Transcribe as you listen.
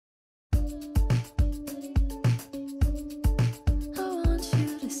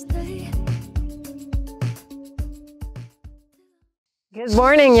Good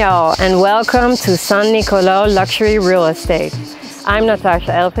morning, y'all, and welcome to San Nicolò Luxury Real Estate. I'm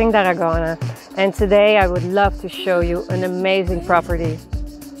Natascha D'Aragona, and today I would love to show you an amazing property.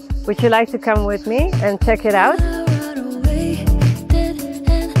 Would you like to come with me and check it out?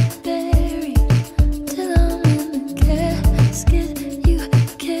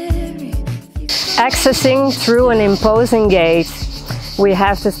 Accessing through an imposing gate, we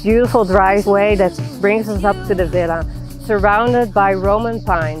have this beautiful driveway that brings us up to the villa, surrounded by Roman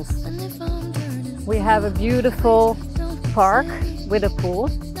pines. We have a beautiful park with a pool,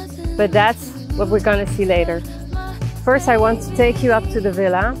 but that's what we're going to see later. First, I want to take you up to the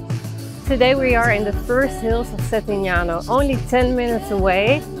villa. Today we are in the first hills of Settignano, only 10 minutes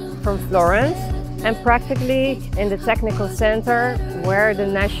away from Florence, and practically in the technical center where the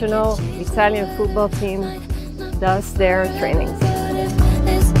national Italian football team does their trainings.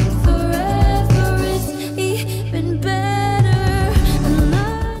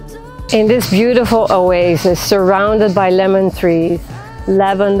 In this beautiful oasis surrounded by lemon trees,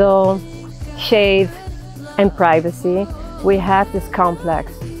 lavender, shade and privacy, we have this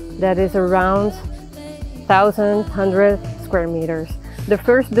complex that is around 1,100 square meters. The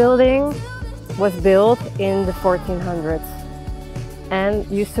first building was built in the 1400s and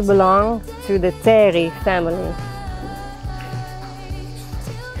used to belong to the Teri family.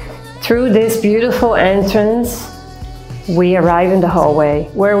 Through this beautiful entrance, we arrive in the hallway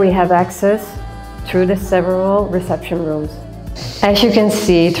where we have access through the several reception rooms. As you can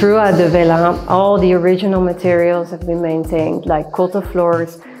see, throughout the villa, all the original materials have been maintained, like cotton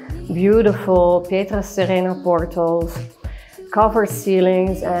floors, beautiful pietra serena portals, covered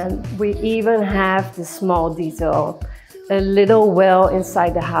ceilings, and we even have the small detail, a little well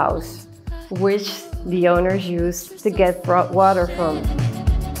inside the house, which the owners used to get water from.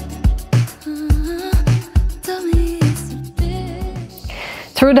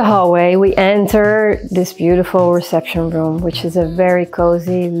 Through the hallway, we enter this beautiful reception room, which is a very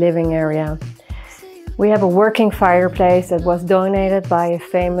cozy living area. We have a working fireplace that was donated by a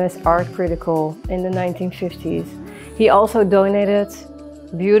famous art critic in the 1950s. He also donated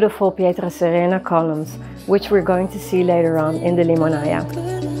beautiful pietra serena columns, which we're going to see later on in the limonaia.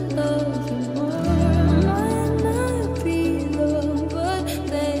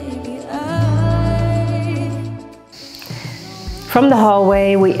 From the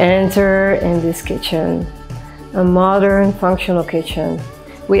hallway, we enter in this kitchen, a modern functional kitchen.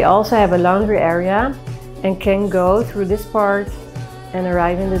 We also have a laundry area and can go through this part and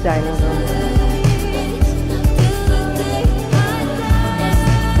arrive in the dining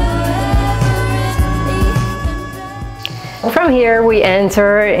room. From here, we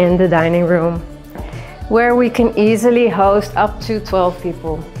enter in the dining room, where we can easily host up to 12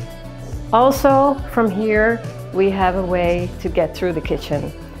 people. Also, from here, we have a way to get through the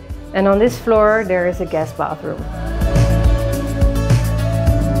kitchen. And on this floor, there is a guest bathroom.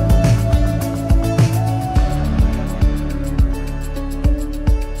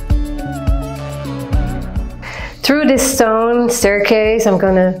 Through this stone staircase, I'm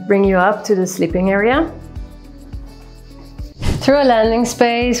gonna bring you up to the sleeping area. Through a landing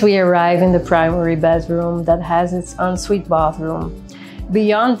space, we arrive in the primary bedroom that has its ensuite bathroom.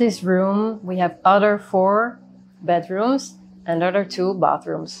 Beyond this room, we have other 4 bedrooms and other 2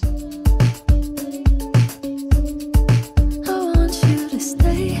 bathrooms.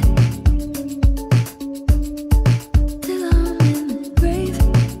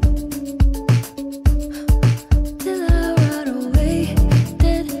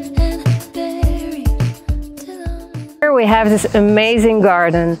 Here we have this amazing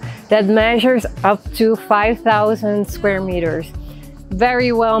garden that measures up to 5,000 square meters.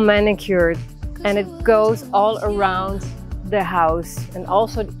 Very well manicured, and it goes all around the house and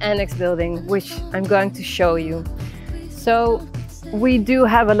also the annex building, which I'm going to show you. So we do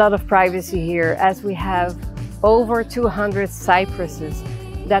have a lot of privacy here, as we have over 200 cypresses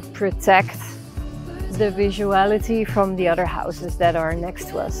that protect the visuality from the other houses that are next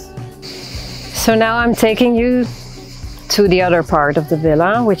to us. So now I'm taking you to the other part of the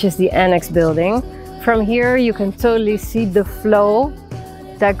villa, which is the annex building. From here you can totally see the flow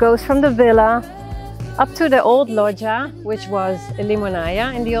that goes from the villa up to the old loggia, which was a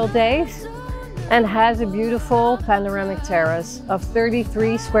limonaia in the old days, and has a beautiful panoramic terrace of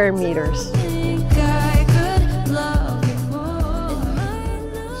 33 square meters.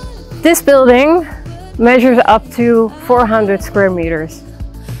 This building measures up to 400 square meters.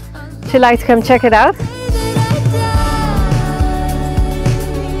 Would you like to come check it out?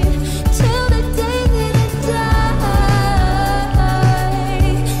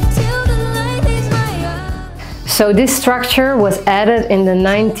 So this structure was added in the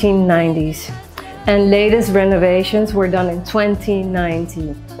 1990s and latest renovations were done in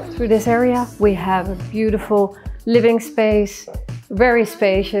 2019. Through this area we have a beautiful living space, very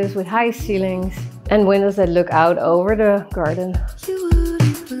spacious with high ceilings and windows that look out over the garden.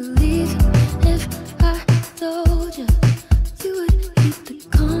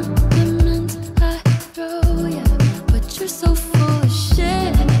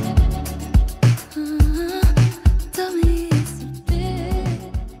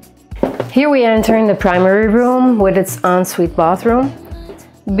 Here we enter in the primary room with its ensuite bathroom.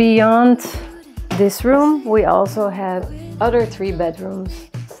 Beyond this room we also have other 3 bedrooms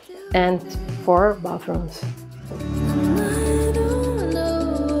and 4 bathrooms.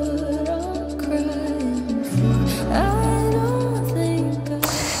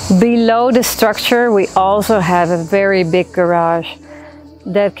 Below the structure we also have a very big garage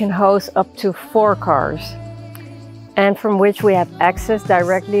that can host up to 4 cars and from which we have access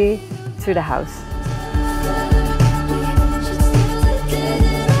directly to the house.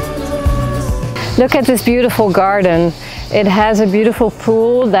 Look at this beautiful garden. It has a beautiful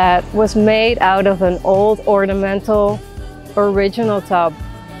pool that was made out of an old ornamental original tub,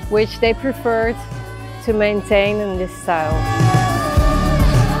 which they preferred to maintain in this style.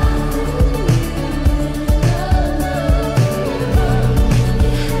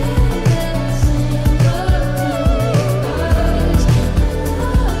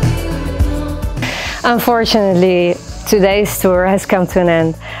 Unfortunately, today's tour has come to an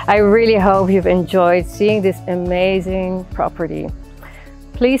end. I really hope you've enjoyed seeing this amazing property.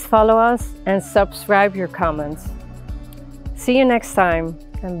 Please follow us and subscribe your comments. See you next time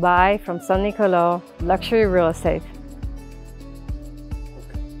and bye from San Nicolò Luxury Real Estate.